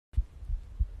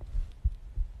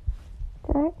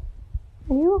Jack,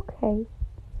 are you okay?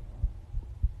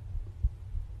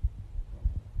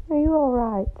 Are you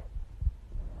alright?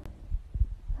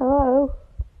 Hello?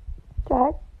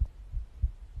 Jack?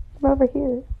 I'm over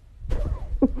here.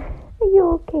 Are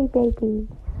you okay, baby?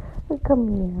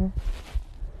 Come here.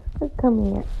 Come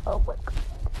here. Oh my god.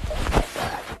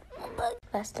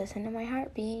 Let's listen to my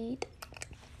heartbeat.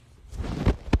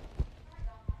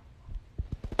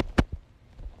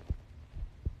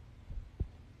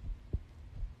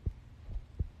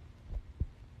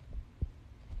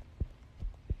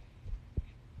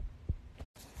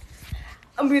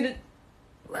 I'm gonna.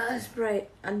 That's right.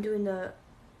 I'm doing the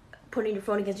putting your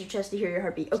phone against your chest to hear your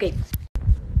heartbeat. Okay.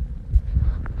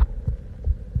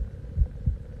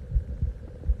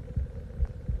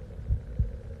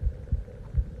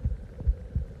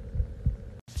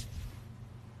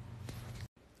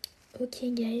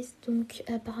 Ok guys, donc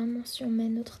apparemment si on met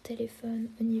notre téléphone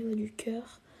au niveau du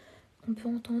cœur, on peut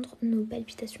entendre nos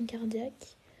palpitations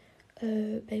cardiaques.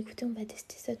 Bah écoutez, on va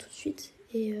tester ça tout de suite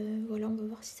et voilà, on va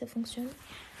voir si ça fonctionne.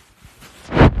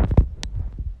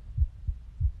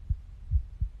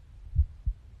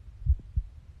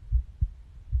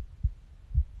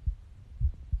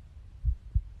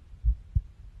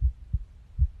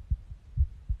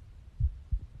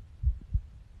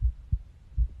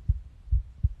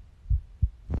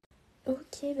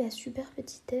 Ok, bah super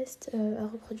petit test à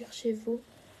reproduire chez vous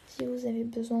si vous avez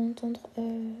besoin d'entendre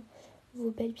vos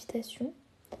palpitations.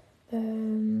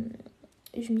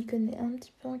 Je m'y connais un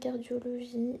petit peu en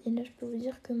cardiologie et là je peux vous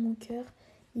dire que mon cœur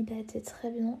il battait très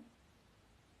bien.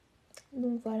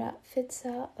 Donc voilà, faites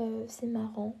ça, c'est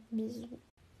marrant, bisous.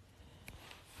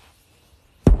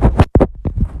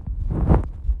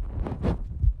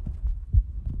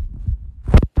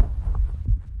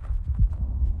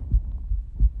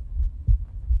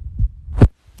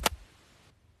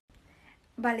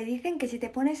 Vale, dicen que si te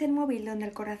pones el móvil donde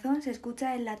el corazón se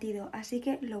escucha el latido, así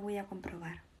que lo voy a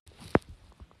comprobar.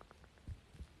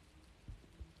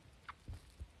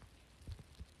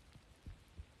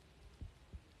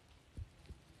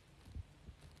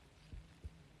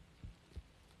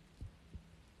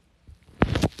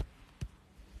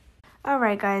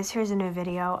 Alright guys, here's a new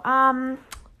video.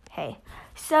 Hey.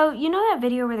 So, you know that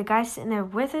video where the guy's sitting there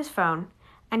with his phone,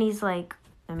 and he's like,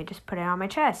 let me just put it on my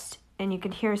chest, and you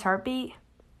can hear his heartbeat?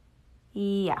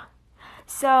 Yeah.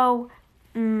 So,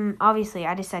 obviously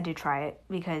I decided to try it,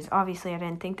 because obviously I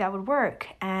didn't think that would work,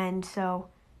 and so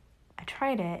I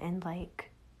tried it, and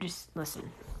like, just listen.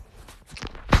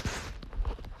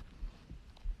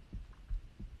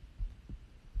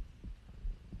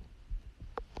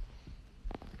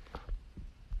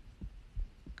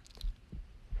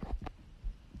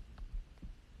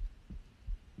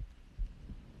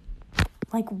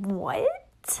 Like,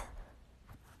 what?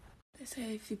 They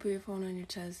say if you put your phone on your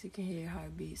chest, you can hear your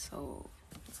heartbeat, so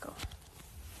let's go.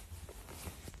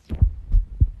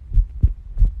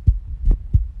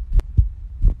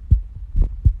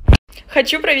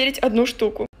 Хочу проверить одну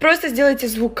штуку. Просто сделайте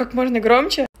звук как можно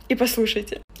громче и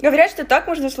послушайте. Говорят, что так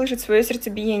можно слышать свое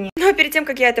сердцебиение. Но перед тем,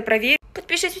 как я это проверю,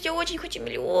 подпишитесь, я очень хочу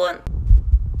миллион.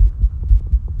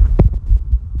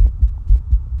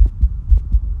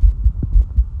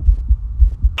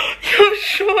 Я в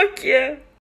шоке.